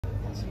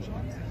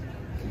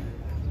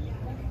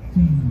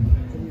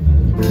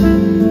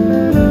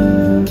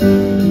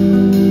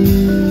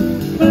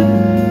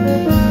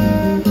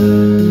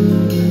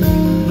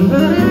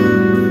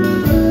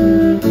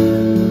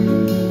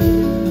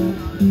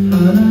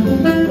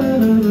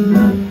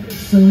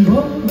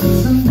Sambou,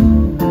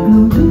 sambou,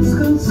 não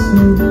descansou,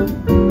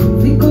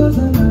 ficou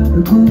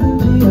zangado quando o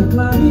dia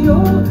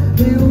clareou.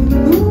 Eu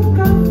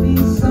nunca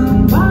fiz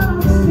samba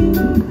assim,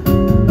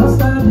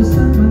 gosta de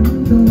samba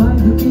muito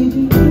mais do que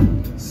de mim.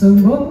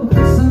 Sambou,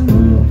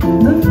 sambou,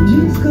 não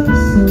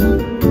descansou,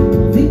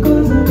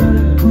 ficou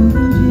zangado quando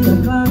o dia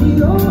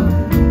clareou.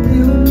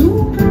 Eu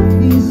nunca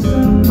fiz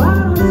samba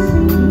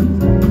assim,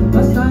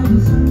 gosta de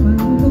samba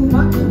muito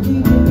mais do que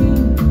de mim.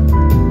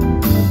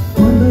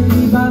 Quando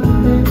ele bateu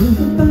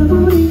o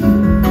tamborim,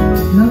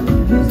 não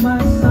quis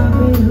mais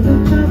saber do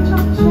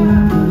tchá-tchá-tchá.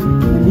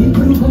 E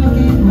pro rock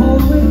and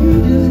roll ele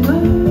diz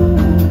não,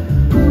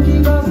 o que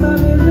gosta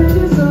mesmo é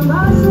de samba.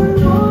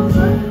 Sambou,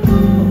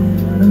 sambou,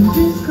 não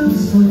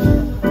descansou,